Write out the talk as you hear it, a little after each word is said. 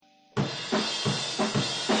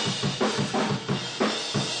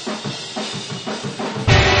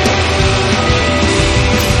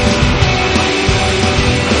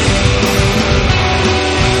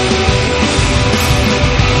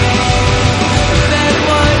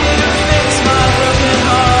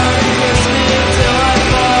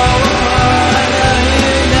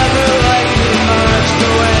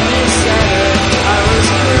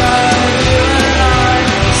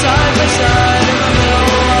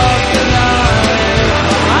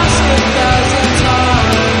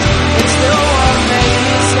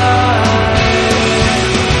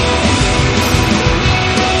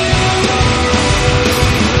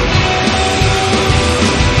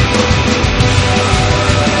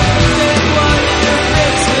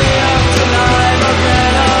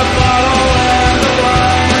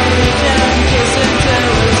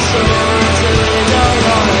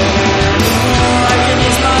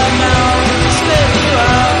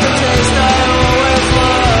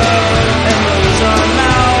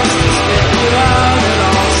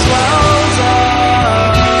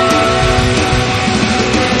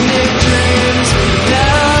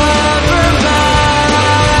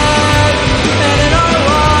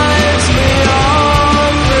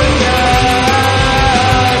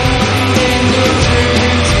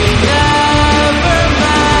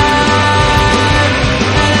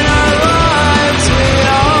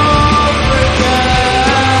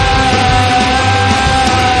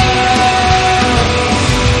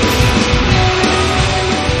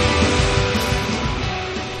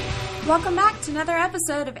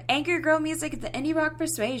episode of Angry Girl Music at the Indie Rock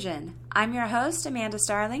Persuasion. I'm your host, Amanda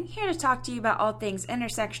Starling, here to talk to you about all things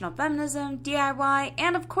intersectional feminism, DIY,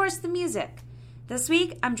 and of course the music. This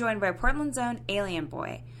week, I'm joined by Portland's own Alien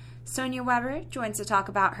Boy. Sonia Weber joins to talk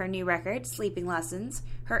about her new record, Sleeping Lessons,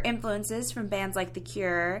 her influences from bands like The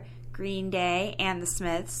Cure, Green Day, and The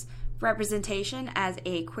Smiths, representation as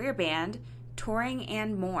a queer band, touring,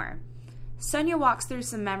 and more. Sonia walks through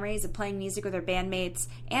some memories of playing music with her bandmates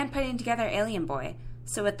and putting together Alien Boy.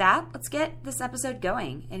 So with that, let's get this episode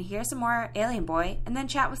going and hear some more Alien Boy and then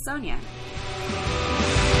chat with Sonia.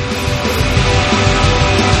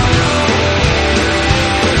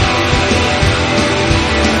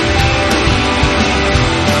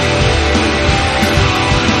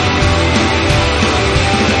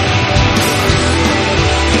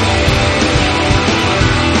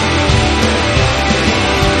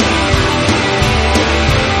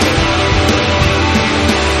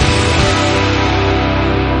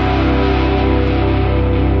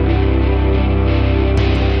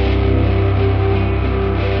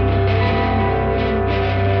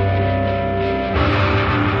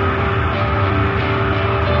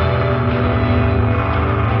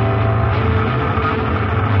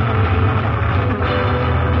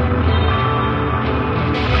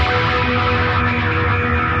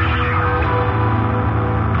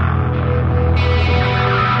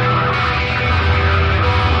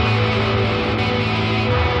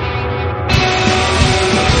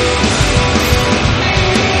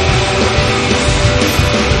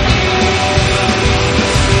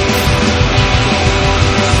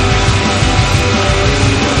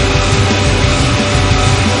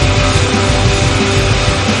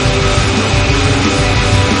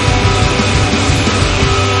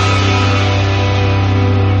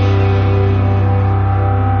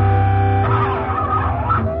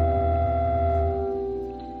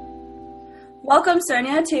 Welcome,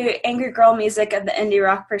 Sonia, to Angry Girl Music of the Indie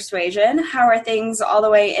Rock Persuasion. How are things all the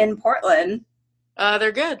way in Portland?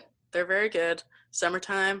 They're good. They're very good.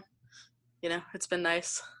 Summertime, it's been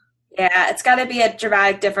nice. Yeah, it's got to be a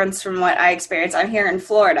dramatic difference from what I experienced. I'm here in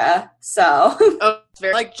Florida, so. Oh, it's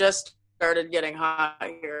very, just started getting hot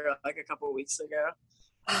here a couple of weeks ago.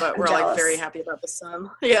 But we're very happy about the sun.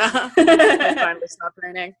 Yeah. It finally stopped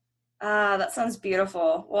raining. That sounds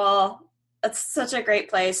beautiful. Well, it's such a great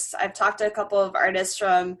place. I've talked to a couple of artists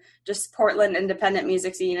from just Portland independent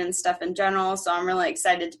music scene and stuff in general, so I'm really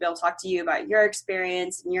excited to be able to talk to you about your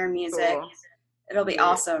experience and your music. Cool. It'll be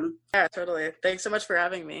awesome. Yeah, totally. Thanks so much for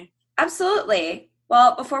having me. Absolutely.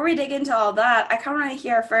 Well, before we dig into all that, I kind of want to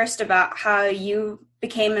hear first about how you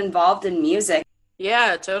became involved in music.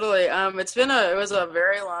 Yeah, totally. It was a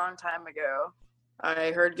very long time ago.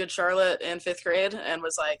 I heard Good Charlotte in 5th grade and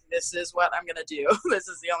was like, this is what I'm going to do. This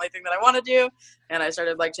is the only thing that I want to do. And I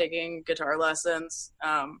started taking guitar lessons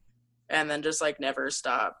and then just never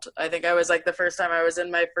stopped. I think I was the first time I was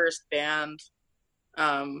in my first band.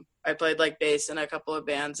 I played bass in a couple of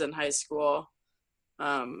bands in high school.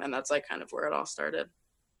 And that's kind of where it all started.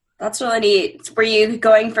 That's really neat. Were you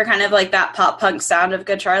going for kind of that pop punk sound of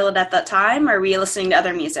Good Charlotte at that time, or were you listening to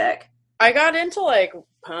other music? I got into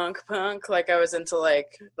punk. I was into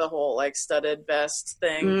the whole studded vest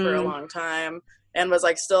thing for a long time, and was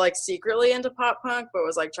still secretly into pop punk, but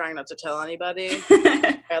was trying not to tell anybody.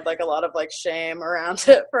 I had a lot of shame around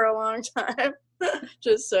it for a long time.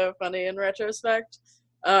 Just so funny in retrospect.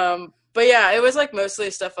 But yeah, it was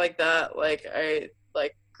mostly stuff like that. I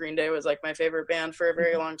Green Day was my favorite band for a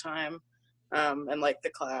very long time, and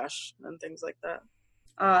The Clash and things like that.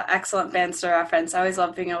 Excellent bands to reference. I always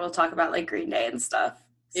love being able to talk about Green Day and stuff.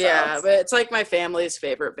 So. Yeah, but it's my family's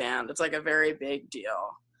favorite band. It's a very big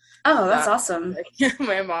deal. Oh, that's awesome.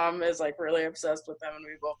 My mom is really obsessed with them, and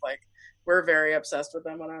we both were very obsessed with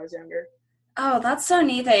them when I was younger. Oh, that's so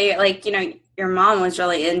neat that your mom was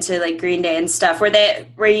really into Green Day and stuff.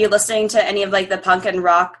 Were you listening to any of the punk and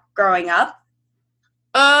rock growing up?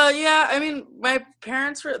 Yeah, I mean, my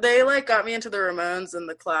parents they got me into the Ramones and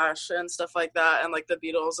the Clash and stuff like that, and the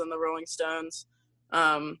Beatles and the Rolling Stones,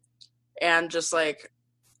 and just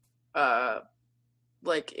 80s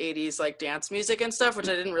dance music and stuff, which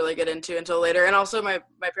I didn't really get into until later. And also my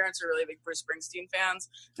parents are really big Bruce Springsteen fans,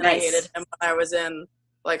 and nice. I hated him when I was in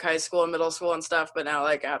high school and middle school and stuff, but now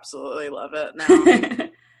absolutely love it now.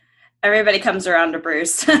 Everybody comes around to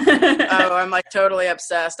Bruce. Oh, I'm totally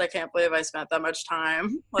obsessed. I can't believe I spent that much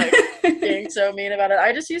time being so mean about it.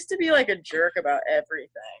 I just used to be a jerk about everything.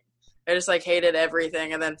 I just hated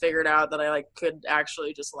everything, and then figured out that I could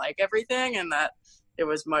actually just like everything, and that it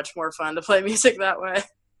was much more fun to play music that way.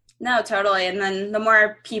 No, totally. And then the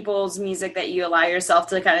more people's music that you allow yourself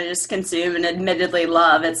to kind of just consume and admittedly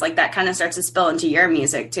love, it's like that kind of starts to spill into your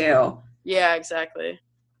music too. Yeah, exactly.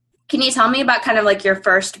 Can you tell me about kind of like your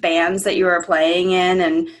first bands that you were playing in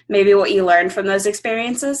and maybe what you learned from those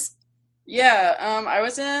experiences? Yeah, I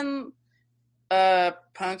was in a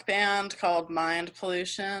punk band called Mind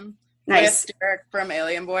Pollution with Nice. Derek from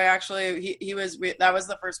Alien Boy. Actually, that was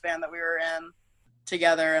the first band that we were in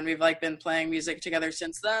together, and we've like been playing music together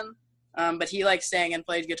since then. But he like sang and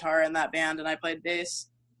played guitar in that band, and I played bass.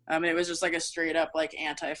 And it was just like a straight up like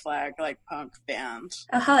anti-flag like punk band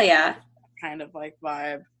Oh, hell yeah. kind of like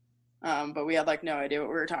vibe. But we had like no idea what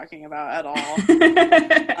we were talking about at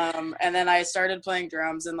all. And then I started playing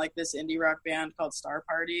drums in like this indie rock band called Star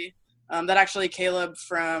Party. That actually Caleb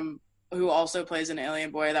from who also plays in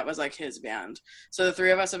Alien Boy, that was like his band. So the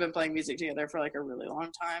three of us have been playing music together for like a really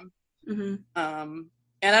long time. Mm-hmm.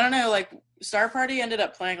 And I don't know, like Star Party ended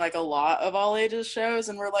up playing like a lot of all ages shows,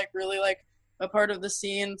 and we're like really like a part of the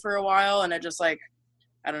scene for a while. And it just like,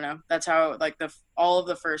 I don't know, that's how like all of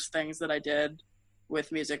the first things that I did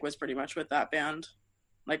with music was pretty much with that band,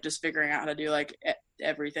 like just figuring out how to do like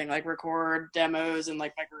everything, like record demos in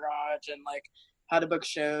like my garage and like how to book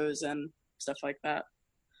shows and stuff like that.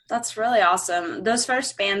 That's really awesome. Those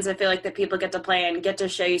first bands, I feel like that people get to play and get to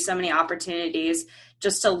show you so many opportunities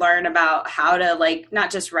just to learn about how to like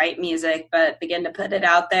not just write music, but begin to put it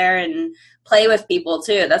out there and play with people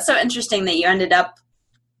too. That's so interesting that you ended up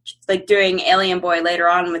like doing Alien Boy later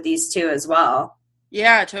on with these two as well.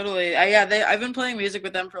 Yeah, totally. I've been playing music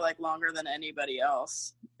with them for like longer than anybody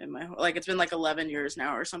else in my like it's been like 11 years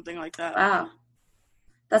now or something like that. Wow.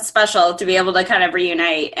 That's special to be able to kind of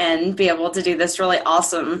reunite and be able to do this really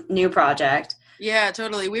awesome new project. Yeah,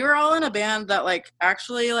 totally. We were all in a band that like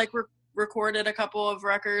actually like recorded a couple of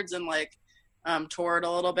records and like toured a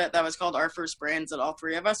little bit. That was called Our First Brains that all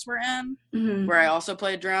three of us were in, Mm-hmm. where I also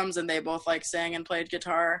played drums and they both like sang and played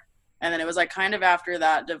guitar. And then it was like kind of after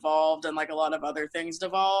that devolved and like a lot of other things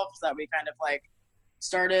devolved that we kind of like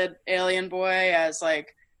started Alien Boy as like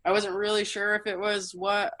I wasn't really sure if it was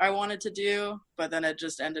what I wanted to do, but then it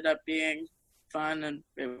just ended up being fun and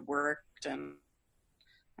it worked, and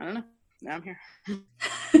I don't know. Now I'm here.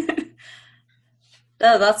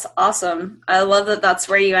 Oh, that's awesome. I love that that's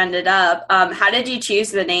where you ended up. How did you choose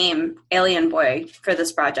the name Alien Boy for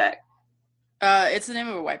this project? It's the name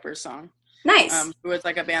of a Wipers song. Nice. It was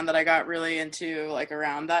like a band that I got really into like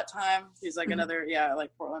around that time. He's like another, like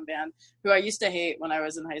Portland band who I used to hate when I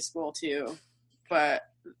was in high school too, but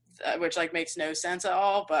which like makes no sense at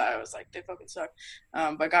all. But I was like, they fucking suck.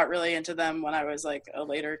 But got really into them when I was like a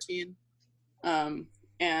later teen.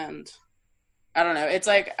 And I don't know. It's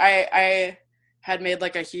like I had made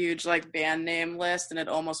like a huge like band name list, and it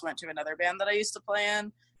almost went to another band that I used to play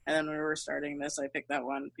in. And then when we were starting this, I picked that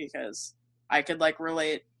one because I could like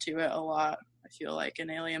relate to it a lot. I feel like an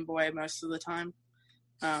Alien Boy most of the time.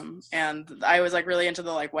 And I was like really into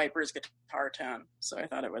the like Wipers guitar tone, so I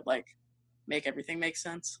thought it would like make everything make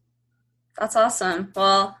sense. That's awesome.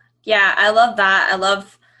 Well, yeah, I love that. I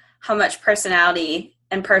love how much personality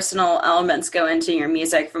and personal elements go into your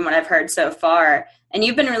music from what I've heard so far. And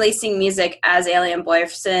you've been releasing music as Alien Boy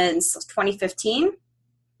since 2015?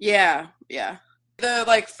 Yeah. The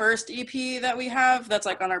like first EP that we have that's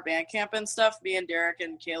like on our Bandcamp and stuff, me and Derek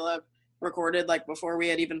and Caleb recorded like before we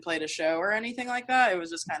had even played a show or anything like that. It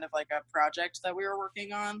was just kind of like a project that we were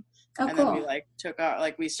working on. Oh, and cool. Then we like took out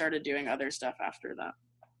like we started doing other stuff after that.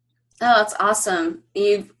 Oh, that's awesome.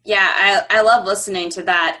 I love listening to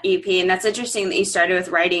that EP, and that's interesting that you started with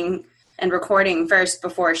writing and recording first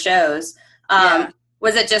before shows.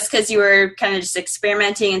 Was it just because you were kind of just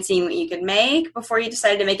experimenting and seeing what you could make before you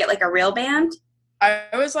decided to make it like a real band? I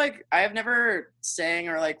was like, I've never sang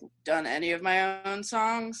or like done any of my own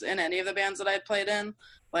songs in any of the bands that I had played in.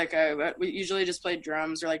 Like we usually just played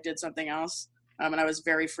drums or like did something else. And I was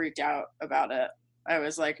very freaked out about it. I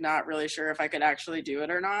was like not really sure if I could actually do it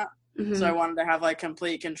or not. Mm-hmm. So I wanted to have like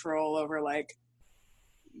complete control over like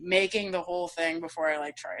making the whole thing before I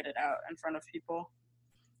like tried it out in front of people.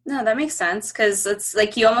 No, that makes sense because it's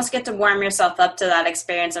like you almost get to warm yourself up to that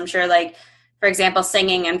experience. I'm sure like, for example,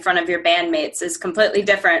 singing in front of your bandmates is completely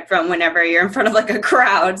different from whenever you're in front of like a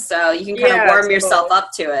crowd. So you can kind of warm yourself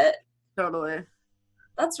up to it. Totally.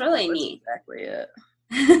 That's really neat. Exactly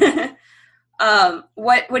it.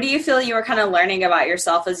 What do you feel you were kind of learning about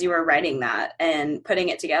yourself as you were writing that and putting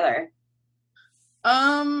it together?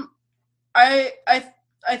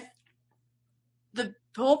 The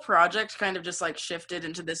whole project kind of just like shifted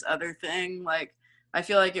into this other thing. Like I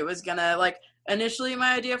feel like it was gonna like initially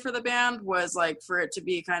my idea for the band was like for it to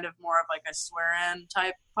be kind of more of like a swear-in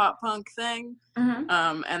type pop punk thing.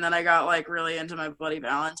 And then I got like really into My Bloody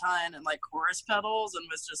Valentine and like chorus pedals and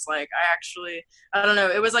was just like, I don't know,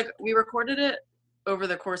 it was like we recorded it over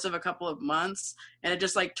the course of a couple of months and it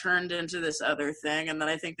just like turned into this other thing. And then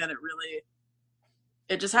I think that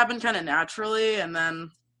it just happened kind of naturally and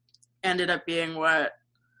then ended up being what,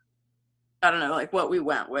 I don't know, like what we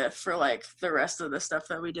went with for like the rest of the stuff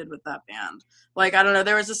that we did with that band. Like, I don't know,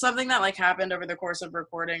 there was just something that like happened over the course of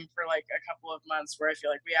recording for like a couple of months where I feel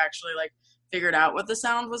like we actually like figured out what the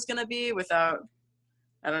sound was going to be without,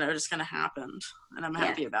 I don't know, it just kind of happened and I'm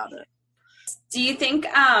happy about it. Do you think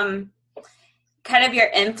kind of your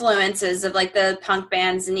influences of like the punk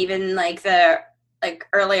bands and even like the like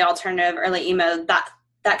early alternative, early emo, that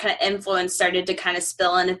kind of influence started to kind of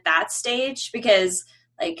spill in at that stage? Because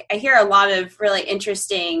like, I hear a lot of really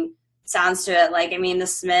interesting sounds to it. Like, I mean, the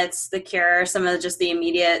Smiths, The Cure, some of just the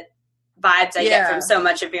immediate vibes I get from so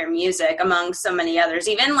much of your music, among so many others.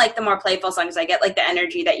 Even, like, the more playful songs, I get, like, the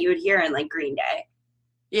energy that you would hear in, like, Green Day.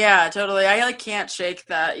 Yeah, totally. I, like, can't shake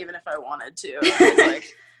that even if I wanted to. It's,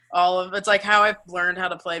 like, it's, like, how I learned how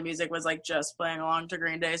to play music was, like, just playing along to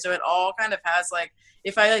Green Day. So it all kind of has, like,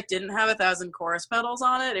 if I, like, didn't have 1,000 chorus pedals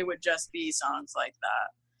on it, it would just be songs like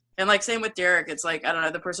that. And, like, same with Derek. It's, like, I don't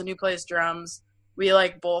know, the person who plays drums, we,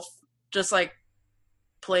 like, both just, like,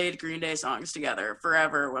 played Green Day songs together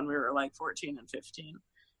forever when we were, like, 14 and 15.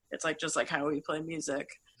 It's, like, just, like, how we play music.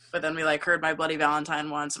 But then we, like, heard My Bloody Valentine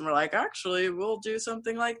once, and we're like, actually, we'll do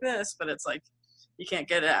something like this. But it's, like, you can't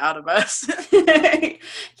get it out of us.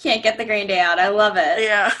 Can't get the Green Day out. I love it.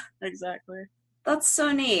 Yeah, exactly. That's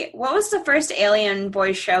so neat. What was the first Alien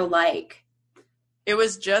Boys show like? It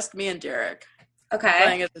was just me and Derek. Okay.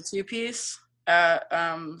 Playing as a two-piece at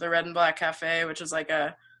the Red and Black Cafe, which is like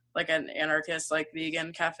an anarchist, like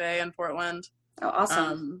vegan cafe in Portland. Oh,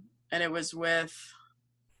 awesome. And it was with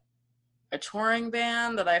a touring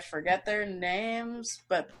band that I forget their names,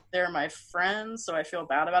 but they're my friends, so I feel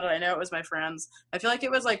bad about it. I know it was my friends. I feel like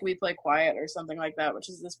it was like We Play Quiet or something like that, which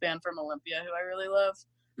is this band from Olympia who I really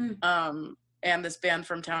love. And this band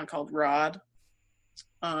from town called Rod.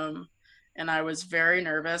 And I was very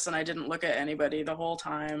nervous, and I didn't look at anybody the whole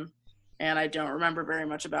time, and I don't remember very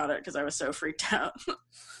much about it because I was so freaked out.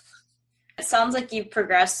 It sounds like you've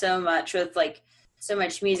progressed so much with, like, so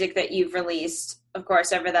much music that you've released, of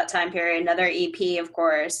course, over that time period. Another EP, of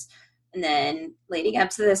course, and then leading up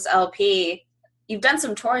to this LP, you've done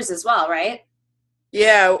some tours as well, right?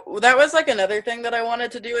 Yeah, that was, like, another thing that I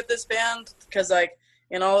wanted to do with this band, because, like,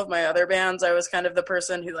 in all of my other bands, I was kind of the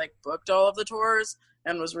person who, like, booked all of the tours,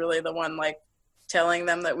 and was really the one, like, telling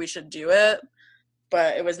them that we should do it.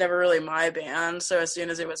 But it was never really my band. So as soon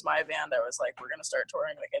as it was my band, I was like, we're going to start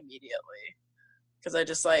touring, like, immediately. Because I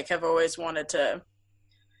just, like, have always wanted to,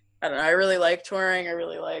 I don't know, I really like touring. I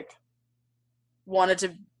really, like, wanted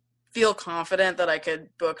to feel confident that I could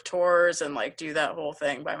book tours and, like, do that whole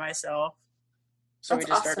thing by myself. So That's we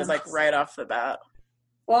just started, like, right off the bat.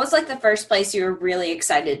 What was, like, the first place you were really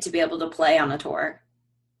excited to be able to play on a tour?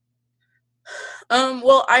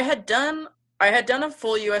 Well, I had done a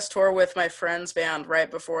full U.S. tour with my friend's band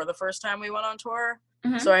right before the first time we went on tour.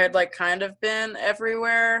 Mm-hmm. So I had, like, kind of been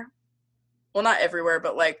everywhere. Well, not everywhere,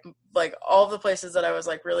 but, like all the places that I was,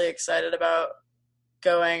 like, really excited about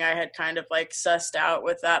going, I had kind of, like, sussed out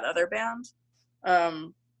with that other band.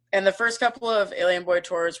 And the first couple of Alien Boy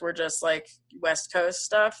tours were just, like, West Coast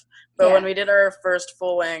stuff. But when we did our first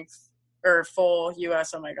full U.S., our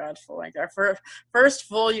first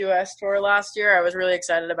full U.S. tour last year, I was really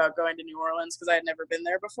excited about going to New Orleans because I had never been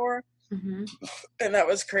there before. Mm-hmm. And that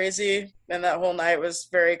was crazy. And that whole night was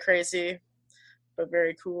very crazy, but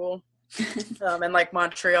very cool. And, like,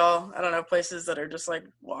 Montreal, I don't know, places that are just, like,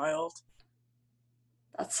 wild.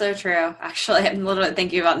 That's so true. Actually, I'm literally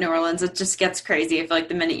thinking about New Orleans. It just gets crazy, I feel like,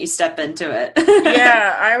 the minute you step into it.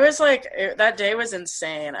 Yeah, I was, like, that day was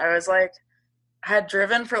insane. I was, like, I had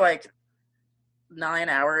driven for, like, 9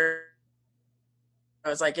 hours. I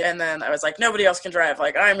was like, and then I was like, nobody else can drive.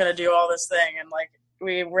 Like, I'm going to do all this thing. And, like,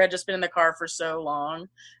 we had just been in the car for so long,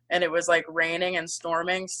 and it was, like, raining and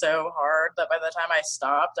storming so hard that by the time I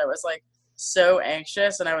stopped, I was, like, so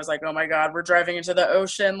anxious. And I was like, oh my God, we're driving into the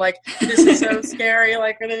ocean. Like, this is so scary.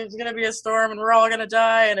 Like, there's going to be a storm and we're all going to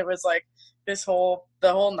die. And it was like the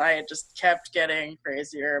whole night just kept getting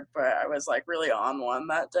crazier. But I was, like, really on one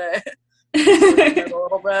that day. A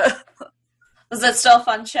little bit. Was it still a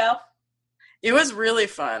fun show? It was really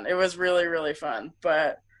fun. It was really, really fun.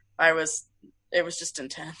 But it was just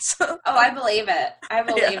intense. Oh, I believe it. I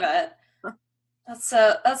believe it.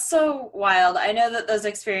 That's so wild. I know that those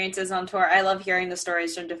experiences on tour, I love hearing the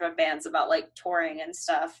stories from different bands about like touring and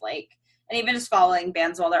stuff, like, and even just following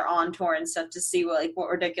bands while they're on tour and stuff to see what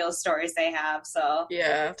ridiculous stories they have. So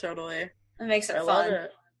Yeah, totally. it makes it I fun. love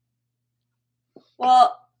it.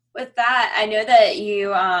 Well, with that, I know that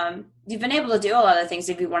you've been able to do a lot of things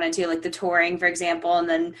if you wanted to, like the touring, for example, and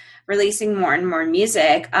then releasing more and more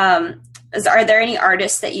music. Are there any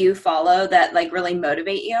artists that you follow that like really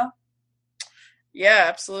motivate you? Yeah,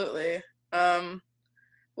 absolutely.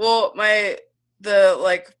 Well, the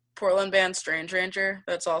like Portland band Strange Ranger,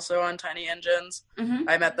 that's also on Tiny Engines. Mm-hmm.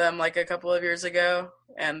 I met them like a couple of years ago,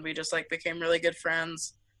 and we just like became really good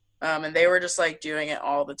friends. And they were just like doing it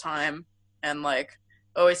all the time, and like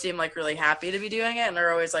always seemed like really happy to be doing it, and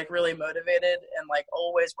they're always like really motivated and like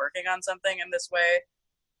always working on something in this way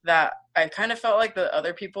that I kind of felt like the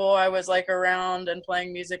other people I was like around and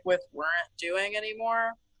playing music with weren't doing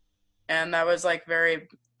anymore. And that was like very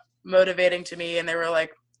motivating to me, and they were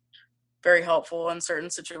like very helpful in certain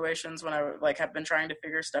situations when I like have been trying to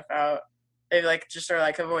figure stuff out. They like just are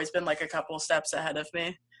like have always been like a couple steps ahead of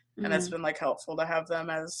me, Mm-hmm. and it's been like helpful to have them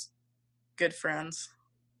as good friends.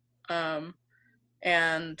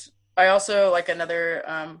 And I also like another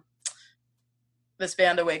this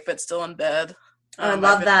band Awake But Still in Bed. I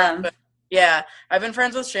love them. Yeah, I've been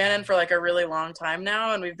friends with Shannon for like a really long time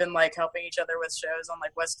now, and we've been like helping each other with shows on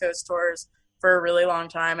like West Coast tours for a really long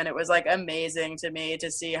time, and it was like amazing to me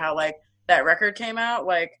to see how like that record came out.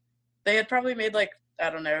 Like they had probably made like I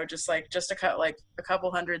don't know, just a cut like a couple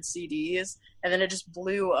hundred CDs, and then it just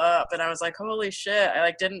blew up, and I was like, holy shit! I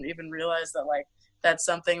like didn't even realize that like that's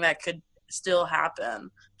something that could still happen,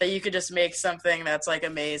 that you could just make something that's like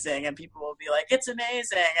amazing and people will be like it's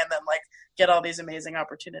amazing and then like get all these amazing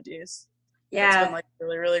opportunities. Yeah, it's been like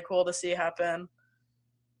really really cool to see happen.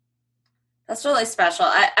 That's really special.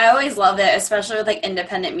 I always love it, especially with like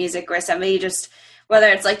independent music where somebody just, whether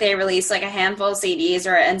it's like they release like a handful of CDs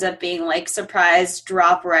or it ends up being like surprise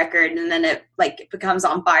drop record and then it like becomes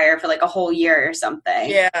on fire for like a whole year or something.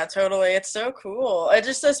 Yeah, totally. It's so cool. I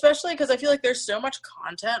just, especially because I feel like there's so much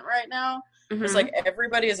content right now. Mm-hmm. It's like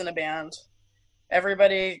everybody is in a band.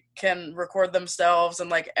 Everybody can record themselves and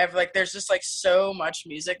like there's just like so much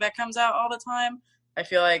music that comes out all the time. I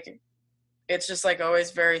feel like it's just like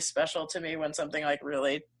always very special to me when something like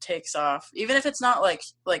really takes off, even if it's not like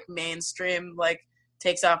mainstream like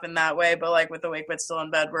takes off in that way, but like with Awake But Still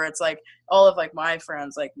in Bed where it's like all of like my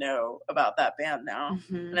friends like know about that band now.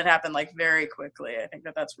 Mm-hmm. And it happened like very quickly. I think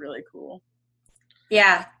that that's really cool.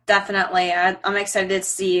 Yeah, definitely. I'm excited to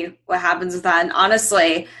see what happens with that. And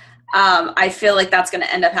honestly, I feel like that's going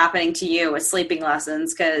to end up happening to you with Sleeping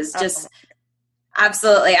Lessons because just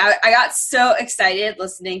absolutely. I got so excited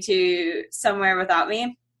listening to Somewhere Without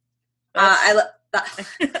Me.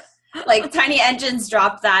 Like Tiny Engines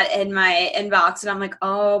dropped that in my inbox and I'm like,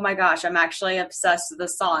 oh my gosh, I'm actually obsessed with the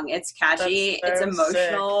song. It's catchy. It's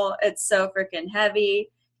emotional. Sick. It's so freaking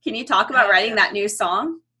heavy. Can you talk about writing that new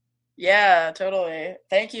song? Yeah, totally.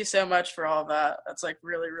 Thank you so much for all of that. That's like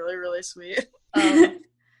really, really, really sweet.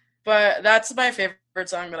 But that's my favorite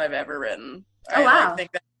song that I've ever written. Oh, wow.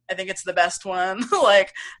 I think it's the best one.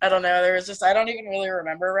 Like, I don't know. I don't even really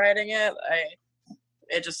remember writing it.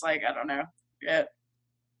 It just like, I don't know.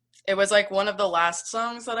 It was like one of the last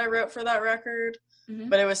songs that I wrote for that record, mm-hmm.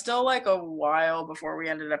 but it was still like a while before we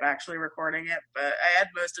ended up actually recording it. But I had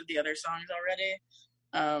most of the other songs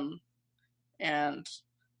already. And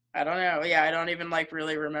I don't know. Yeah, I don't even like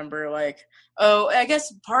really remember like, oh, I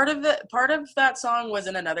guess part of that song was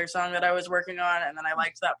in another song that I was working on, and then I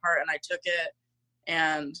liked that part and I took it,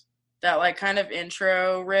 and that like kind of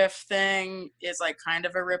intro riff thing is like kind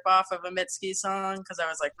of a rip off of a Mitski song because I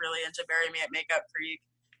was like really into Bury Me at Makeup Creek.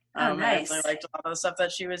 Oh, nice. I really liked a lot of the stuff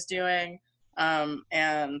that she was doing.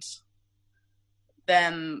 And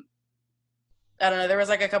then I don't know, there was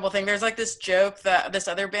like a couple things. There's like this joke that this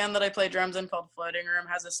other band that I play drums in called Floating Room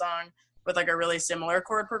has a song with like a really similar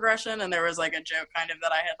chord progression, and there was like a joke kind of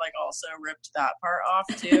that I had like also ripped that part off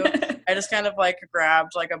too. I just kind of like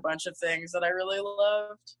grabbed like a bunch of things that I really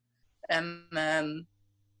loved, and then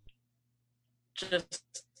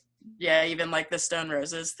just even like the Stone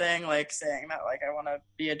Roses thing, like saying that like I want to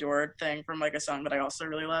be adored thing from like a song that I also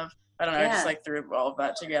really love. I don't know, I just like threw all of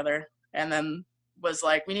that together, and then was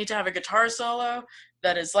like, we need to have a guitar solo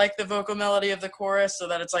that is like the vocal melody of the chorus so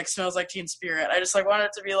that it's like Smells Like Teen Spirit. I just like wanted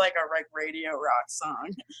it to be like a like radio rock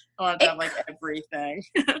song. I wanted to have like everything.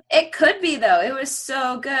 It could be though. It was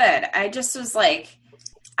so good. I just was like,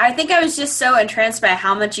 I think I was just so entranced by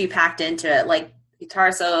how much you packed into it. Like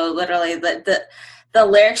guitar solo, literally the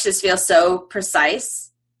lyrics just feel so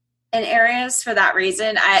precise. in areas for that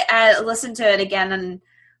reason. I listened to it again, and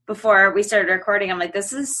before we started recording, I'm like,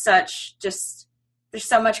 this is such just, there's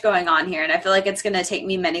so much going on here, and I feel like it's going to take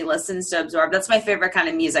me many listens to absorb. That's my favorite kind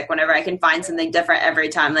of music, whenever I can find something different every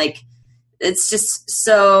time. Like, it's just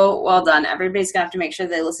so well done. Everybody's going to have to make sure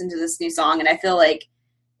they listen to this new song, and I feel like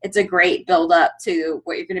it's a great build up to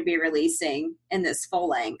what you're going to be releasing in this full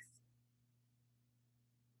length.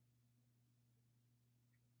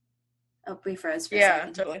 Oh, we froze for a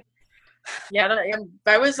second. Totally. Yeah,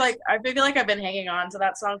 I was like, I feel like I've been hanging on to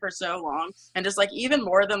that song for so long, and just like even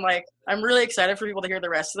more than like, I'm really excited for people to hear the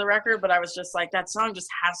rest of the record, but I was just like, that song just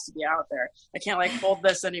has to be out there. I can't like hold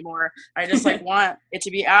this anymore. I just like want it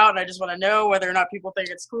to be out, and I just want to know whether or not people think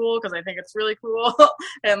it's cool, because I think it's really cool.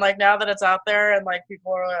 And like now that it's out there and like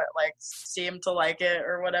people are like seem to like it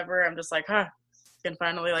or whatever, I'm just like, can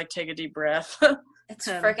finally like take a deep breath. It's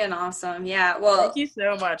freaking awesome. Yeah. Well, thank you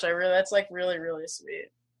so much. That's like really, really sweet.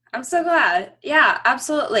 I'm so glad. Yeah,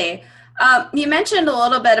 absolutely. You mentioned a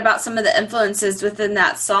little bit about some of the influences within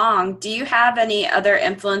that song. Do you have any other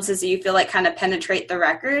influences that you feel like kind of penetrate the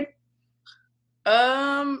record?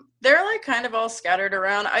 They're like kind of all scattered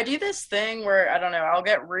around. I do this thing where, I don't know, I'll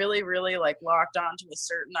get really, really like locked onto a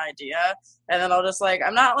certain idea, and then I'll just like,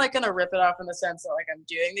 I'm not like gonna rip it off in the sense that like I'm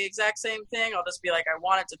doing the exact same thing. I'll just be like, I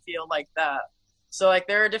want it to feel like that. So like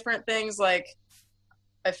there are different things, like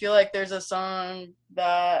I feel like there's a song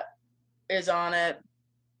that is on it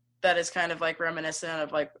that is kind of like reminiscent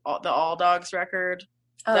of like the All Dogs record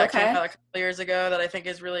that came out a couple years ago that I think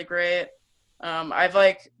is really great. I've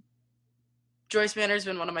like, Joyce Manor's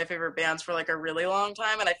been one of my favorite bands for like a really long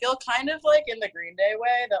time, and I feel kind of like in the Green Day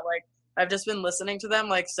way that like I've just been listening to them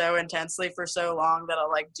like so intensely for so long that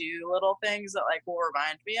I'll like do little things that like will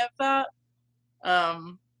remind me of that.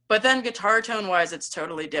 But then guitar tone wise, it's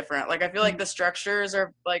totally different. Like I feel like the structures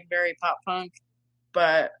are like very pop punk,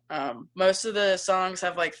 but most of the songs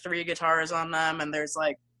have like 3 guitars on them, and there's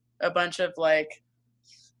like a bunch of like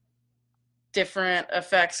different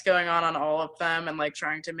effects going on all of them, and like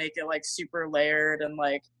trying to make it like super layered. And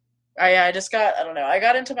like I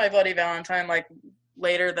got into My Bloody Valentine like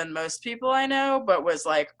later than most people I know, but was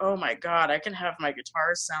like, oh my god, I can have my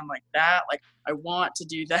guitars sound like that. Like I want to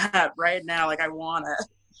do that right now. Like I want it.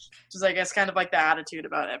 Just like, it's kind of like the attitude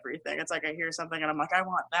about everything. It's like I hear something and I'm like, I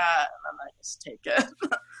want that, and then I just take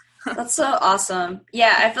it. That's so awesome.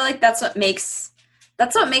 Yeah, I feel like that's what makes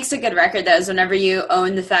a good record, though, is whenever you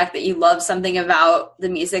own the fact that you love something about the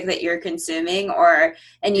music that you're consuming,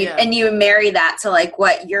 and you marry that to like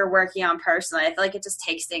what you're working on personally. I feel like it just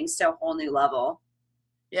takes things to a whole new level.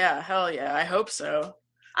 Yeah, hell yeah. I hope so.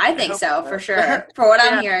 I think so, for sure. For what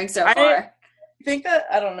I'm hearing so far. I think that,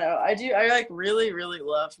 I don't know, I like really, really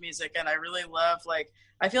love music, and I really love, like,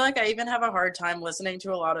 I feel like I even have a hard time listening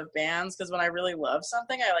to a lot of bands, because when I really love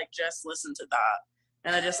something, I like just listen to that,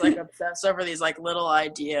 and I just like obsess over these like little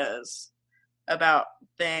ideas about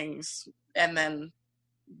things, and then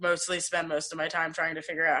mostly spend most of my time trying to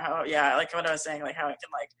figure out how, like what I was saying, like how I can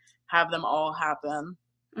like have them all happen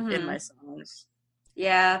in my songs.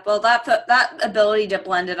 Yeah, well, that ability to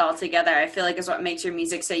blend it all together, I feel like, is what makes your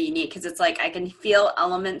music so unique, because it's like I can feel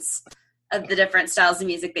elements of the different styles of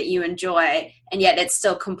music that you enjoy, and yet it's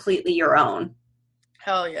still completely your own.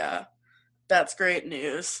 Hell yeah. That's great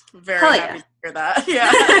news. Very happy to hear that.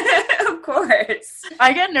 Yeah. Of course.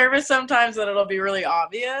 I get nervous sometimes that it'll be really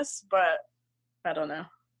obvious, but I don't know.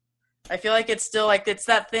 I feel like it's still like, it's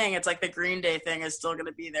that thing. It's like the Green Day thing is still going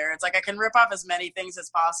to be there. It's like I can rip off as many things as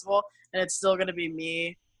possible, and it's still going to be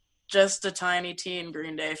me, just a tiny teen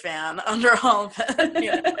Green Day fan under all of it.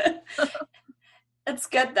 You know? It's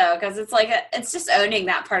good though, because it's like it's just owning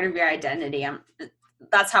that part of your identity.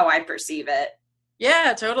 That's how I perceive it.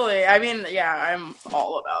 Yeah, totally. I mean, yeah, I'm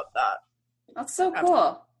all about that. That's so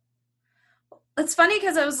cool. It's funny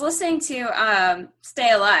because I was listening to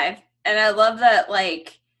Stay Alive, and I love that,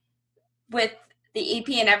 like, with the EP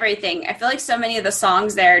and everything, I feel like so many of the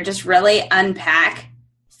songs there just really unpack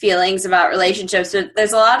feelings about relationships. So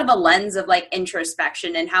there's a lot of a lens of like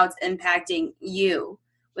introspection and how it's impacting you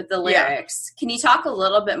with the lyrics. Yeah. Can you talk a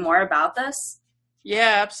little bit more about this?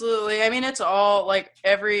 Yeah, absolutely. I mean, it's all like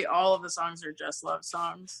all of the songs are just love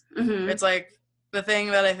songs. Mm-hmm. It's like the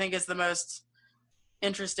thing that I think is the most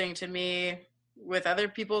interesting to me with other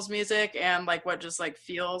people's music, and like what just like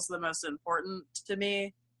feels the most important to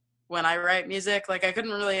me when I write music. Like I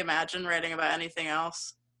couldn't really imagine writing about anything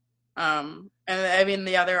else. And I mean,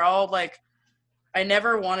 they're all like, I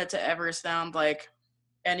never want it to ever sound like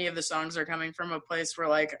any of the songs are coming from a place where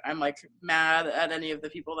like I'm like mad at any of the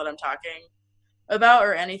people that I'm talking about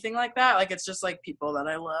or anything like that. Like it's just like people that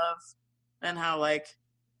I love and how like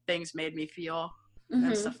things made me feel.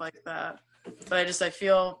 and stuff like that. But I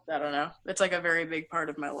feel, I don't know, it's like a very big part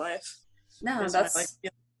of my life. No, that's my,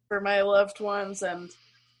 like, for my loved ones, and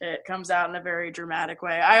it comes out in a very dramatic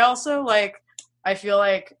way. I also I feel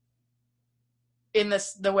like in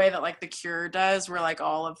the way that like The Cure does, where like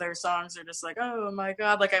all of their songs are just like, oh my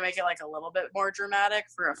god, like I make it like a little bit more dramatic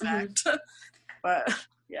for effect. But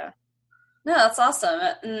yeah. No, that's awesome.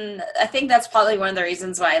 And I think that's probably one of the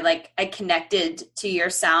reasons why like I connected to your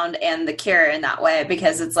sound and The Cure in that way,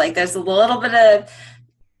 because it's like there's a little bit of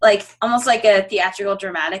like almost like a theatrical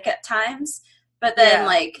dramatic at times, but then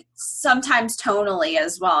like sometimes tonally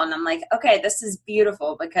as well. And I'm like, okay, this is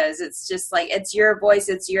beautiful because it's just like it's your voice,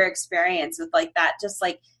 it's your experience with like that just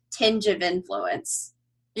like tinge of influence.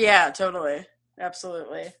 Yeah, totally.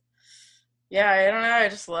 Absolutely. Yeah, I don't know, I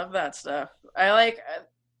just love that stuff.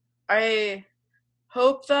 I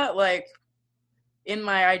hope that, like, in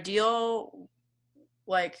my ideal,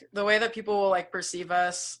 like, the way that people will, like, perceive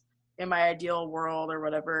us in my ideal world or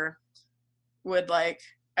whatever would, like,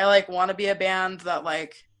 I, like, want to be a band that,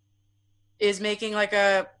 like, is making, like,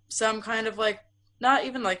 some kind of, like, not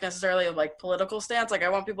even, like, necessarily, like, political stance. Like, I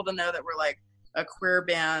want people to know that we're, like, a queer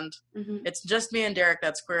band. It's just me and Derek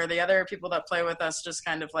that's queer. The other people that play with us just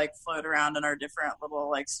kind of, like, float around and are different little,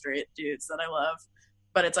 like, straight dudes that I love.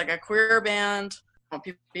 But it's like a queer band. I want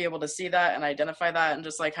people to be able to see that and identify that and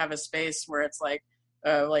just like have a space where it's like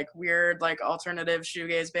a like weird like alternative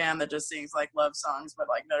shoegaze band that just sings like love songs but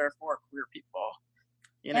like that are for queer people.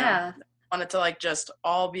 You know? Yeah. I want it to like just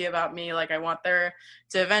all be about me. Like I want there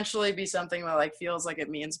to eventually be something that like feels like it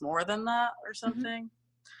means more than that or something.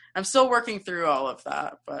 I'm still working through all of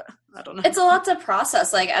that, but I don't know. It's a lot to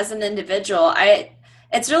process. Like as an individual,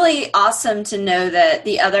 it's really awesome to know that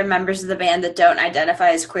the other members of the band that don't identify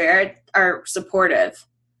as queer are supportive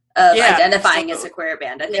of identifying as a queer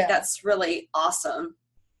band. I think that's really awesome.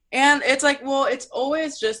 And it's like, well, it's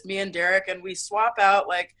always just me and Derek, and we swap out.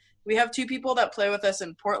 Like, we have 2 people that play with us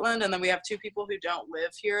in Portland, and then we have 2 people who don't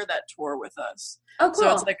live here that tour with us. Oh, cool.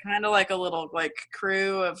 So it's like kind of like a little like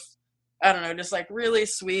crew of, I don't know, just like really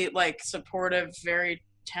sweet, like supportive, very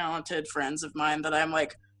talented friends of mine that I'm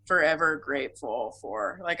like forever grateful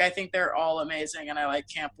for. Like I think they're all amazing, and I like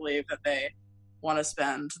can't believe that they want to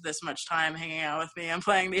spend this much time hanging out with me and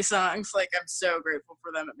playing these songs. Like I'm so grateful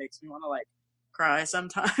for them. It makes me want to like cry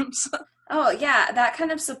sometimes. Oh yeah, that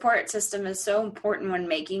kind of support system is so important when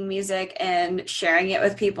making music and sharing it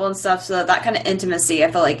with people and stuff. So that kind of intimacy,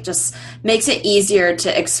 I feel like, just makes it easier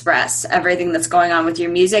to express everything that's going on with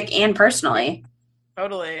your music and personally.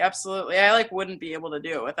 Totally, absolutely. I like wouldn't be able to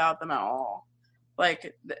do it without them at all.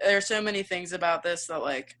 Like, there's so many things about this that,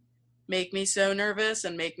 like, make me so nervous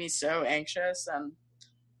and make me so anxious. And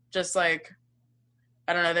just, like,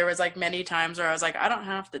 I don't know, there was, like, many times where I was like, I don't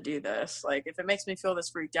have to do this. Like, if it makes me feel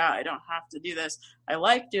this freaked out, I don't have to do this. I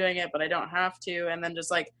like doing it, but I don't have to. And then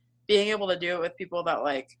just, like, being able to do it with people that,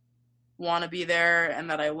 like, want to be there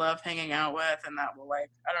and that I love hanging out with and that will,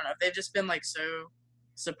 like, I don't know, they've just been, like, so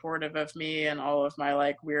supportive of me and all of my,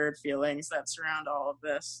 like, weird feelings that surround all of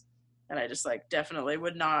this. And I just, like, definitely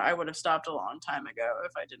I would have stopped a long time ago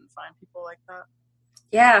if I didn't find people like that.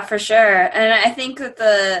 Yeah, for sure. And I think that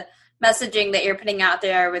the messaging that you're putting out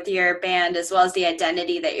there with your band, as well as the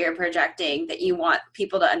identity that you're projecting, that you want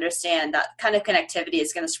people to understand, that kind of connectivity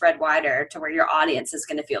is going to spread wider to where your audience is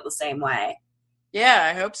going to feel the same way.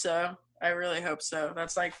 Yeah, I hope so. I really hope so.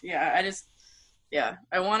 That's like, I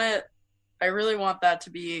really want that to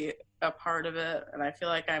be a part of it. And I feel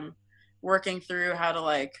like I'm working through how to,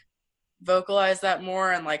 like, vocalize that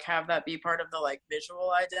more and like have that be part of the like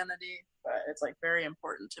visual identity, but it's like very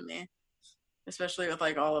important to me, especially with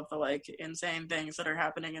like all of the like insane things that are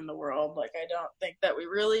happening in the world. Like I don't think that we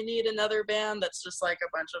really need another band that's just like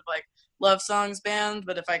a bunch of like love songs band,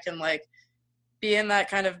 but if I can like be in that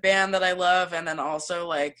kind of band that I love and then also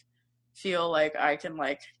like feel like I can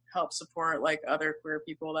like help support like other queer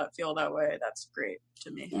people that feel that way, that's great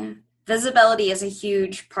to me. Yeah. Visibility is a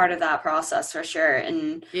huge part of that process for sure.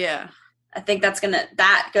 And yeah, I think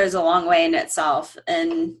that goes a long way in itself.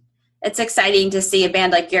 And it's exciting to see a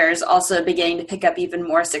band like yours also beginning to pick up even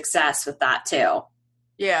more success with that too.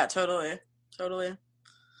 Yeah, totally.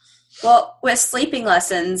 Well, with Sleeping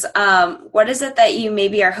Lessons, what is it that you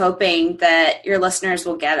maybe are hoping that your listeners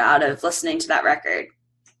will get out of listening to that record?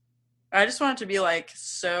 I just want it to be like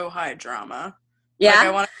so high drama. Yeah. Like,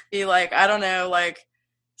 I want it to be like, I don't know, like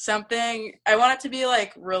something, I want it to be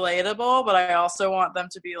like relatable, but I also want them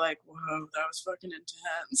to be like, whoa, that was fucking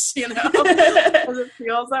intense, you know? Because it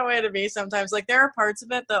feels that way to me sometimes. Like there are parts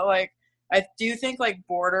of it that like I do think like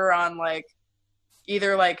border on like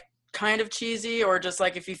either like kind of cheesy, or just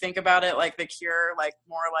like if you think about it, like The Cure, like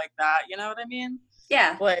more like that, you know what I mean?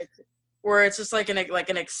 Yeah. Like where it's just like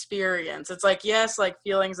an experience. It's like, yes, like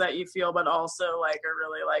feelings that you feel, but also like a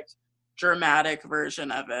really like dramatic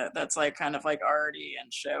version of it that's like kind of like arty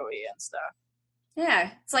and showy and stuff.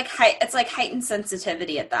 Yeah, it's like heightened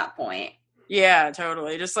sensitivity at that point. Yeah,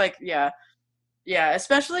 totally. Just like yeah,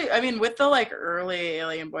 especially, I mean, with the like early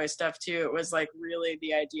Alien Boy stuff too, it was like really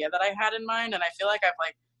the idea that I had in mind, and I feel like I've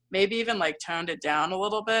like maybe even like toned it down a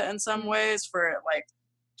little bit in some ways for it, like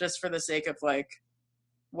just for the sake of like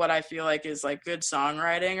what I feel like is like good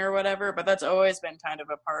songwriting or whatever. But that's always been kind of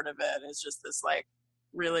a part of it. It's just this like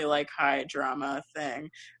really like high drama thing.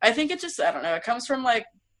 I think it just, I don't know, it comes from like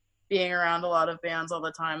being around a lot of bands all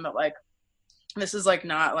the time that like, this is like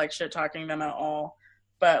not like shit talking them at all,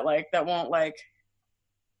 but like that won't like,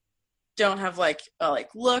 don't have like a like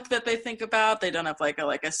look that they think about. They don't have like a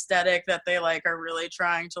like aesthetic that they like are really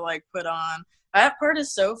trying to like put on. That part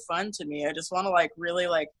is so fun to me. I just want to like really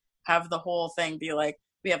like have the whole thing be like,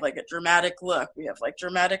 we have like a dramatic look, we have like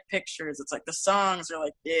dramatic pictures. It's like the songs are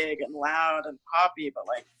like big and loud and poppy, but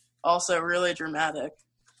like also really dramatic.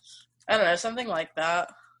 I don't know, something like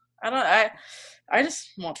that. I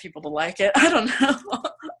just want people to like it. I don't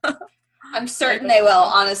know. I'm certain they will,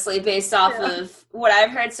 honestly, based off of what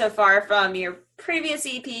I've heard so far from your previous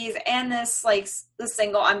EPs and this, like, the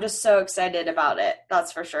single. I'm just so excited about it.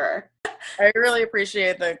 That's for sure. I really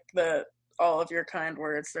appreciate the all of your kind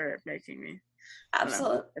words. They're making me.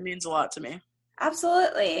 Absolutely. It means a lot to me.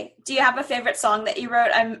 Absolutely. Do you have a favorite song that you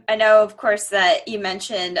wrote? I know, of course, that you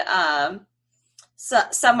mentioned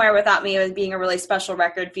Somewhere Without Me as being a really special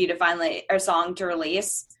record for you to finally, or song to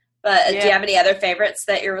release. But do you have any other favorites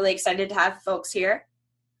that you're really excited to have folks hear?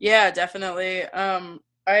 Yeah, definitely. I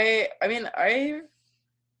mean, I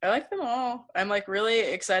like them all. I'm like really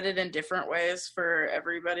excited in different ways for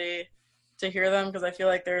everybody to hear them, because I feel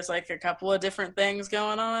like there's like a couple of different things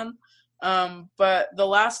going on. But the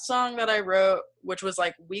last song that I wrote, which was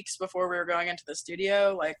like weeks before we were going into the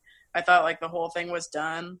studio, like I thought like the whole thing was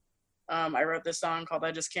done. I wrote this song called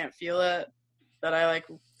I Just Can't Feel It that I like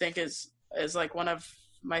think is like one of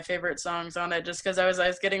my favorite songs on it, just because I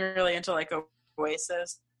was getting really into like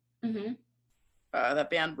Oasis, that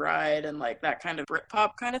band Ride, and like that kind of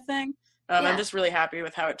Britpop kind of thing. I'm just really happy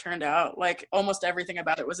with how it turned out. Like almost everything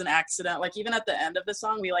about it was an accident. Like even at the end of the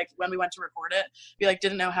song, we like when we went to record it, we like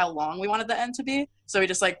didn't know how long we wanted the end to be, so we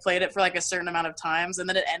just like played it for like a certain amount of times, and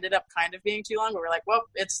then it ended up kind of being too long. But we're like, well,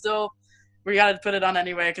 it's still, we got to put it on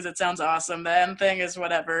anyway because it sounds awesome. The end thing is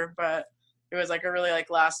whatever, but it was like a really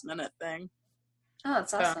like last minute thing. Oh,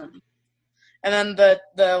 that's awesome. And then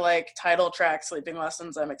the like title track, Sleeping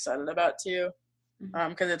Lessons, I'm excited about too,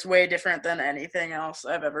 because it's way different than anything else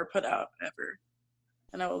I've ever put out ever,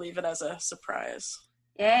 and I will leave it as a surprise.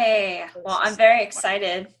 Yay! Well, I'm very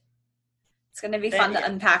excited. It's going to be fun to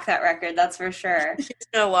unpack that record, that's for sure. It's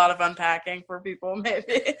got a lot of unpacking for people,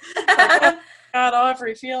 maybe. Like, God,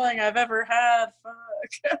 every feeling I've ever had.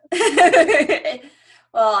 Fuck.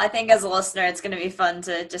 Well, I think as a listener, it's going to be fun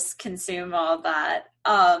to just consume all of that.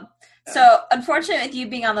 So, unfortunately, with you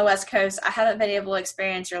being on the West Coast, I haven't been able to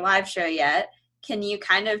experience your live show yet. Can you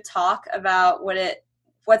kind of talk about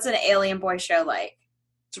what's an Alien Boy show like?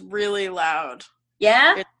 It's really loud.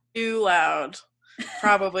 Yeah? It's too loud,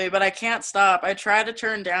 probably, but I can't stop. I try to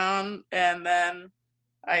turn down, and then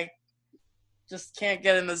I just can't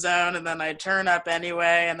get in the zone, and then I turn up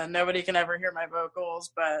anyway, and then nobody can ever hear my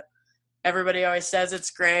vocals, but everybody always says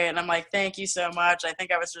it's great, and I'm like, thank you so much. I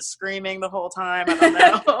think I was just screaming the whole time. I don't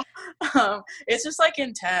know. It's just like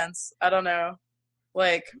intense. I don't know.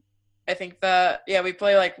 Like, I think that, we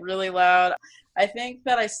play like really loud. I think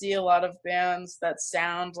that I see a lot of bands that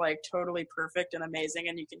sound like totally perfect and amazing,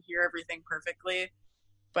 and you can hear everything perfectly,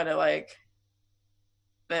 but it like,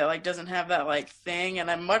 that like doesn't have that like thing, and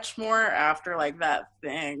I'm much more after like that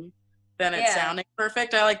thing than it sounding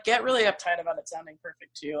perfect. I like get really uptight about it sounding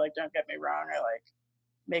perfect too. Like, don't get me wrong, I like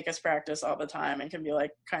make us practice all the time and can be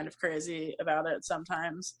like kind of crazy about it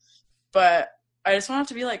sometimes, but I just want it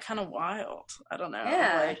to be like kind of wild. I don't know.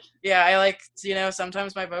 I like,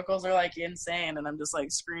 sometimes my vocals are like insane and I'm just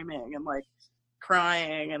like screaming and like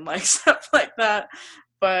crying and like stuff like that,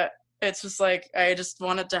 but it's just like I just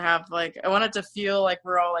want it to have like, I want it to feel like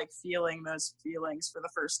we're all like feeling those feelings for the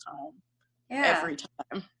first time every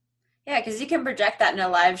time. Yeah, because you can project that in a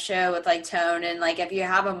live show with like tone, and like if you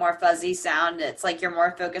have a more fuzzy sound, it's like you're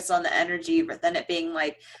more focused on the energy, but then it being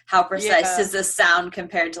like how precise is this sound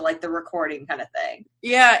compared to like the recording kind of thing.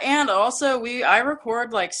 Yeah, and also I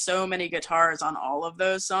record like so many guitars on all of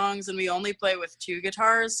those songs, and we only play with 2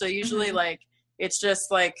 guitars, so usually like it's just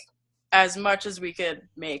like as much as we could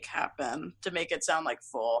make happen to make it sound like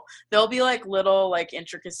full. There'll be like little like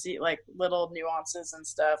intricacy, like little nuances and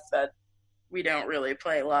stuff that we don't really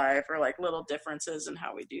play live, or like little differences in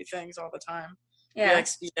how we do things all the time. Yeah. We like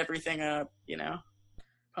speed everything up, you know,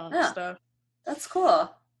 pump stuff. That's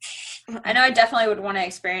cool. I know I definitely would want to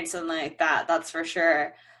experience something like that. That's for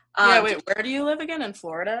sure. Wait, where do you live again? In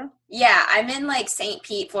Florida? Yeah, I'm in like St.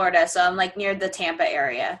 Pete, Florida, so I'm like near the Tampa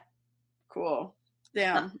area. Cool.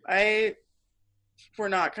 Damn. We're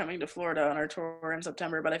not coming to Florida on our tour in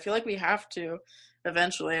September, but I feel like we have to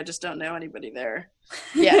eventually. I just don't know anybody there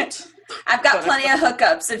yet. I've got plenty of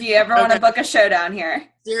hookups if you ever want to book a show down here.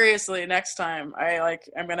 Seriously, next time.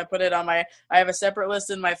 I'm going to put it on I have a separate list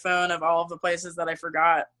in my phone of all of the places that I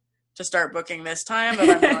forgot to start booking this time, but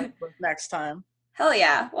I'm going to book next time. Hell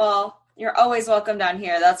yeah. Well, you're always welcome down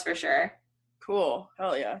here, that's for sure. Cool.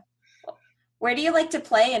 Hell yeah. Where do you like to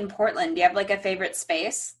play in Portland? Do you have like a favorite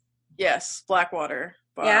space? Yes, Blackwater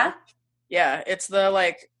Bar. Yeah? Yeah, it's the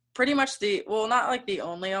like pretty much not like the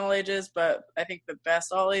only all ages, but I think the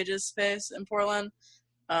best all ages space in Portland.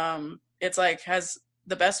 It's like has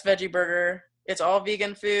the best veggie burger. It's all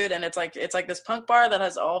vegan food, and it's like this punk bar that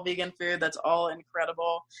has all vegan food that's all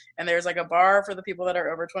incredible. And there's like a bar for the people that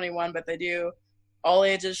are over 21, but they do all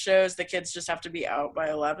ages shows. The kids just have to be out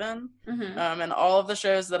by 11. Mm-hmm. And all of the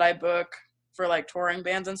shows that I book for like touring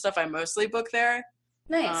bands and stuff, I mostly book there.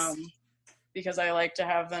 Nice. Because I like to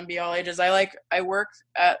have them be all ages. I work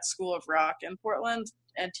at School of Rock in Portland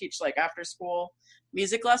and teach like after school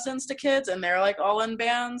music lessons to kids, and they're like all in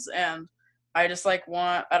bands, and I just like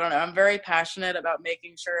I'm very passionate about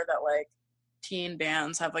making sure that like teen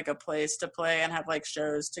bands have like a place to play and have like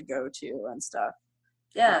shows to go to and stuff.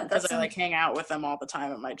 Yeah, because I like hang out with them all the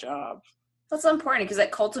time at my job. That's important because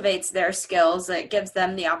it cultivates their skills. It gives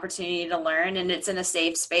them the opportunity to learn, and it's in a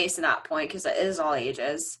safe space at that point because it is all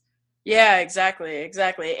ages. Yeah, exactly.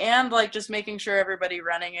 And like just making sure everybody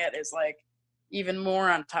running it is like even more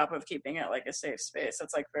on top of keeping it like a safe space.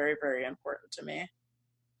 That's like very, very important to me.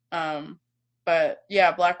 But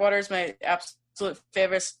yeah, Blackwater is my absolute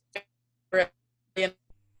favorite. Really,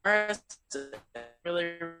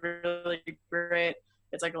 really great.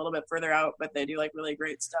 It's like a little bit further out, but they do like really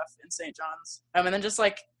great stuff in St. John's. And then just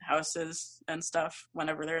like houses and stuff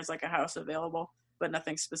whenever there's like a house available, but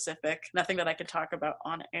nothing specific, nothing that I can talk about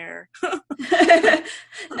on air.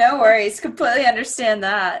 No worries. Completely understand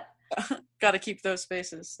that. Got to keep those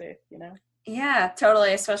spaces safe, you know? Yeah,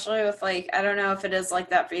 totally. Especially with like, I don't know if it is like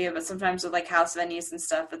that for you, but sometimes with like house venues and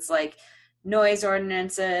stuff, it's like noise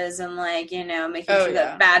ordinances and like, you know, making sure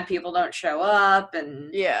that bad people don't show up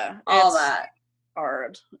and all that.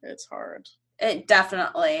 It's hard. It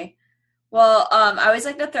definitely. Well, I always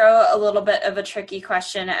like to throw a little bit of a tricky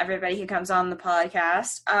question at everybody who comes on the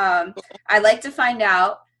podcast. I'd like to find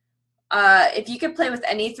out if you could play with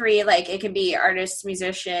any three, like it can be artist,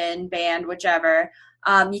 musician, band, whichever.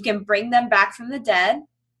 You can bring them back from the dead,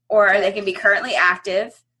 or they can be currently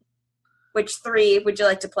active. Which three would you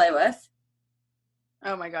like to play with?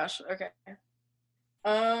 Oh my gosh. Okay.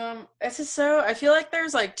 This is so, I feel like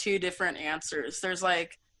there's like two different answers. There's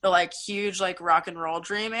like the like huge like rock and roll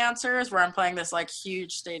dream answers where I'm playing this like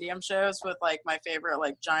huge stadium shows with like my favorite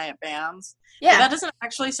like giant bands. Yeah. But that doesn't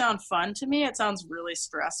actually sound fun to me. It sounds really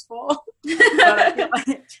stressful. But I feel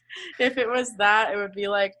like if it was that, it would be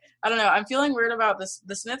like, I don't know. I'm feeling weird about this.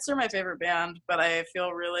 The Smiths are my favorite band, but I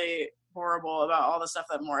feel really horrible about all the stuff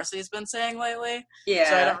that Morrissey's been saying lately. Yeah.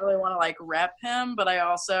 So I don't really want to like rep him, but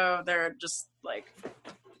they're just like,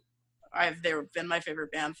 they've been my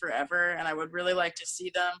favorite band forever, and I would really like to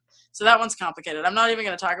see them. So that one's complicated. I'm not even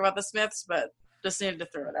going to talk about the Smiths, but just needed to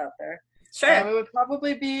throw it out there. Sure. It would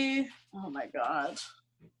probably be, oh my God.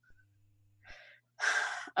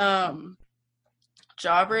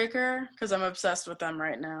 Jawbreaker, because I'm obsessed with them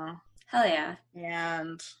right now. Hell yeah.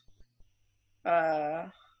 And,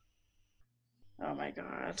 oh my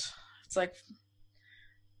God. It's like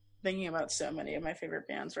thinking about so many of my favorite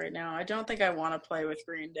bands right now. I don't think I want to play with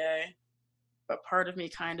Green Day, but part of me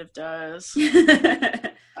kind of does.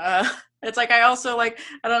 It's like I also like,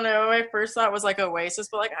 I don't know, my first thought was like Oasis,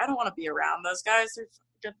 but like I don't want to be around those guys. They're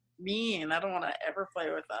fucking mean. I don't want to ever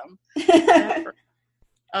play with them.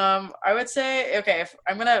 I would say, okay, if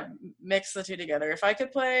I'm gonna mix the two together. If I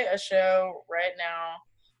could play a show right now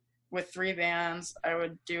with three bands, I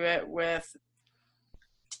would do it with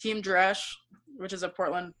Team Dresch, which is a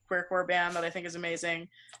Portland queercore band that I think is amazing.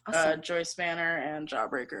 Awesome. Joyce Manor and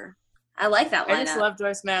Jawbreaker. I like that lineup. I just love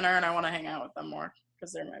Joyce Manor, and I want to hang out with them more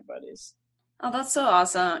because they're my buddies. Oh, that's so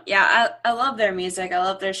awesome. Yeah, I love their music. I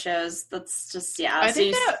love their shows. That's just, yeah. I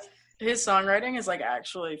think that his songwriting is like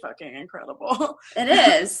actually fucking incredible. It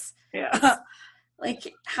is. Yeah.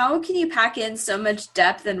 Like, how can you pack in so much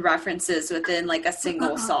depth and references within like a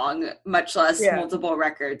single song, much less multiple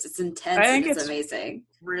records? It's intense. I think it's amazing.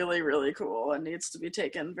 Really, really cool, and needs to be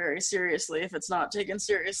taken very seriously if it's not taken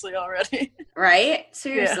seriously already. Right?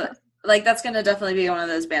 Seriously. Yeah. Like, that's going to definitely be one of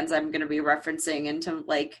those bands I'm going to be referencing into,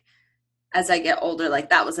 like, as I get older, like,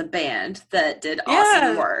 that was a band that did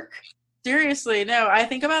awesome work. Seriously, no, I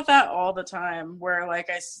think about that all the time, where,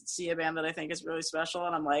 like, I see a band that I think is really special,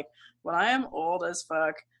 and I'm like, when I am old as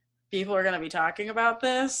fuck, people are going to be talking about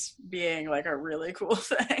this being, like, a really cool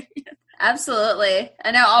thing. Absolutely.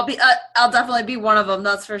 I know I'll definitely be one of them,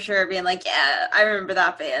 that's for sure, being like, yeah, I remember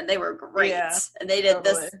that band. They were great. Yeah, and they did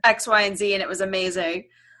this X, Y, and Z, and it was amazing.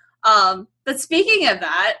 But speaking of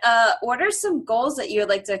that, what are some goals that you would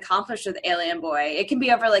like to accomplish with Alien Boy? It can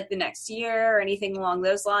be over like the next year or anything along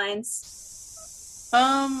those lines.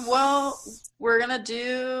 Well, we're gonna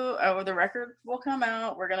do the record will come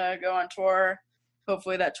out. We're gonna go on tour.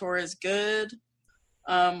 Hopefully that tour is good.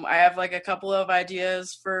 I have like a couple of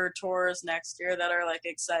ideas for tours next year that are like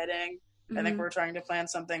exciting. Mm-hmm. I think we're trying to plan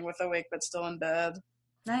something with Awake But Still in Bed.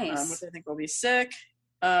 Nice. Which I think will be sick.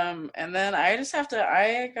 And then I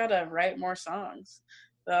gotta write more songs.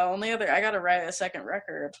 I gotta write a second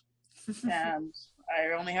record, and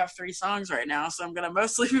I only have 3 songs right now, so I'm gonna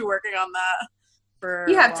mostly be working on that for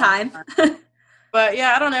you have time. But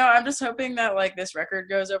yeah, I don't know, I'm just hoping that like this record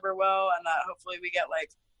goes over well, and that hopefully we get like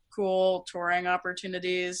cool touring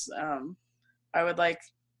opportunities. I would like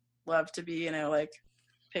love to be, like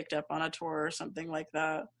picked up on a tour or something like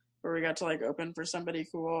that, where we got to like open for somebody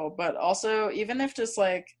cool. But also, even if just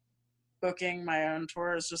like booking my own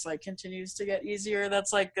tours just like continues to get easier,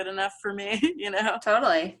 that's like good enough for me.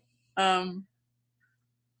 Totally.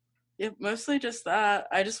 Yeah, mostly just that.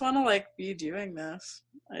 I just want to like be doing this.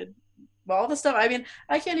 All the stuff, I mean,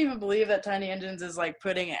 I can't even believe that Tiny Engines is like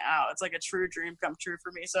putting it out. It's like a true dream come true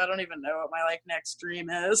for me, so I don't even know what my like next dream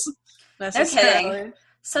is necessarily. No kidding.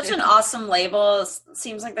 Such an awesome label.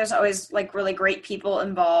 Seems like there's always like really great people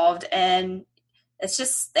involved, and it's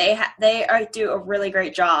just they do a really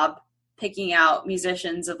great job picking out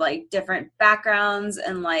musicians of like different backgrounds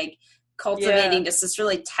and like cultivating just this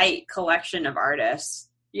really tight collection of artists.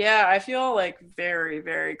 Yeah, I feel like very,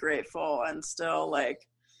 very grateful, and still like,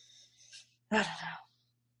 I don't know.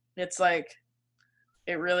 It's like,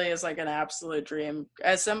 it really is like an absolute dream.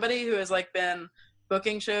 As somebody who has like been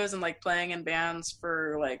booking shows and like playing in bands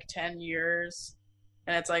for like 10 years,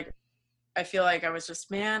 and it's like, I feel like I was just,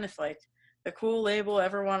 man, if like a cool label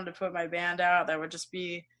ever wanted to put my band out, that would just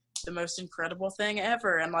be the most incredible thing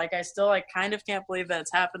ever. And like, I still like kind of can't believe that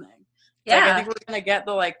it's happening. Yeah. Like, I think we're going to get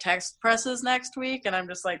the like text presses next week, and I'm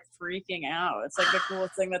just like freaking out. It's like the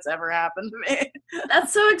coolest thing that's ever happened to me.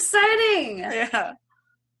 That's so exciting. Yeah.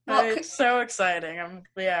 Well, it's so exciting. I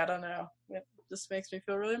don't know. It just makes me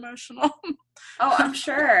feel really emotional. Oh, I'm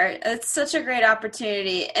sure. It's such a great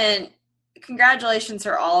opportunity, and congratulations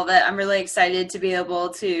for all of it. I'm really excited to be able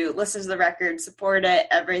to listen to the record, support it,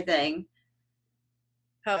 everything.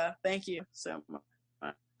 Thank you so much.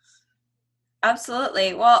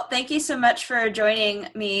 Absolutely. Well, thank you so much for joining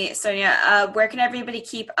me, Sonia. Where can everybody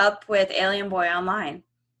keep up with Alien Boy online?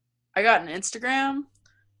 I got an Instagram,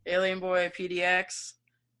 Alien Boy PDX.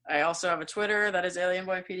 I also have a Twitter that is Alien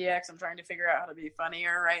Boy PDX. I'm trying to figure out how to be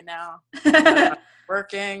funnier right now.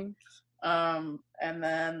 Working. And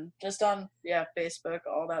then just on Facebook,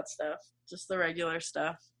 all that stuff. Just the regular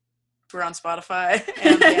stuff. We're on Spotify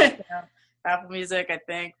and Apple Music, I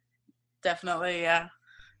think. Definitely, yeah.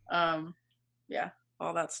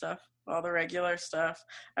 All that stuff. All the regular stuff.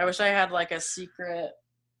 I wish I had like a secret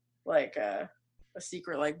like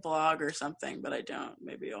blog or something, but I don't.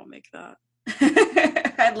 Maybe I'll make that.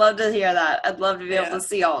 I'd love to hear that. I'd love to be able to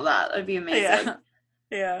see all that. That'd be amazing.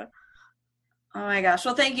 Yeah. Oh my gosh.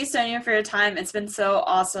 Well, thank you, Sonia, for your time. It's been so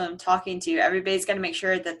awesome talking to you. Everybody's got to make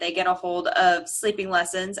sure that they get a hold of Sleeping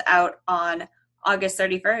Lessons out on August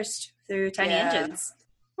 31st through Tiny Engines.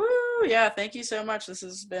 Woo! Yeah, thank you so much. This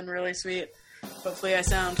has been really sweet. Hopefully I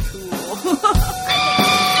sound cool.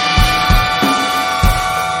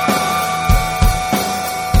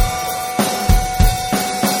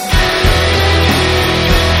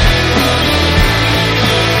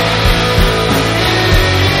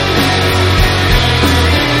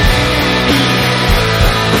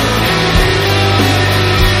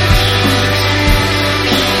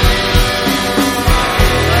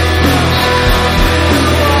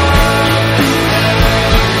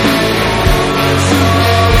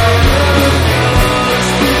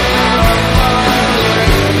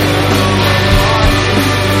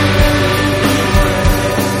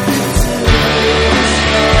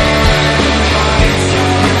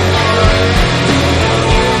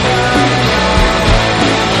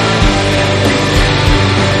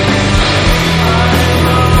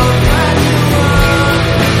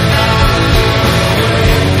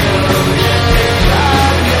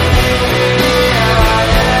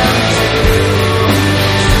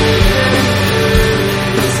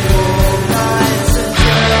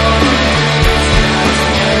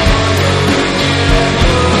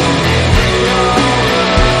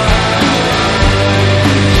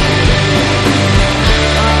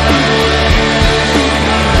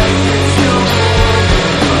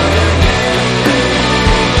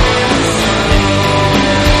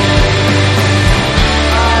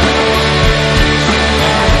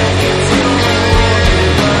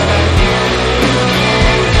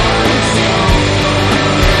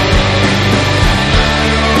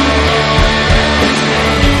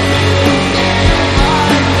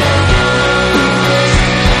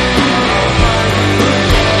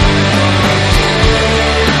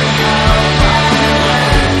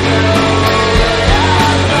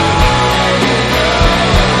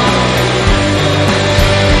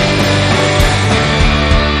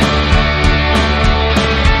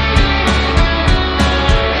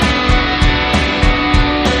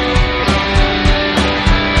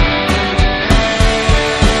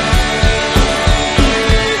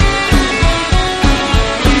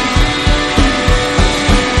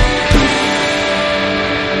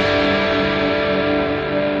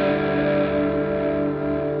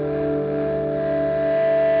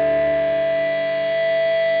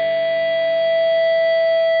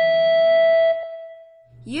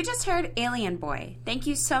 You just heard Alien Boy. Thank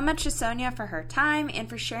you so much to Sonia for her time and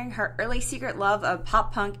for sharing her early secret love of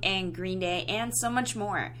pop punk and Green Day and so much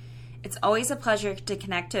more. It's always a pleasure to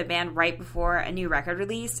connect to a band right before a new record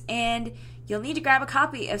release, and you'll need to grab a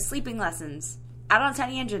copy of Sleeping Lessons, out on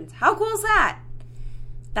Tiny Engines. How cool is that?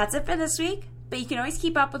 That's it for this week, but you can always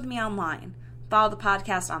keep up with me online. Follow the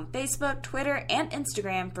podcast on Facebook, Twitter, and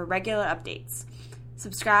Instagram for regular updates.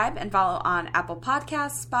 Subscribe and follow on Apple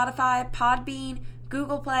Podcasts, Spotify, Podbean,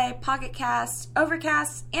 Google Play, Pocket Casts,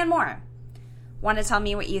 Overcast, and more. Want to tell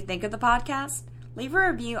me what you think of the podcast? Leave a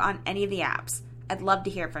review on any of the apps. I'd love to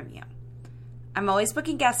hear from you. I'm always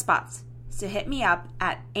booking guest spots, so hit me up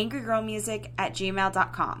at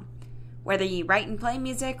angrygirlmusic@gmail.com. Whether you write and play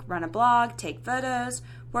music, run a blog, take photos,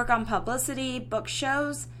 work on publicity, book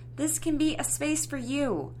shows, this can be a space for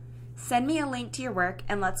you. Send me a link to your work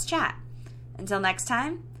and let's chat. Until next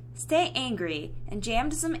time, stay angry and jam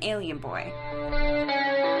to some Alien Boy.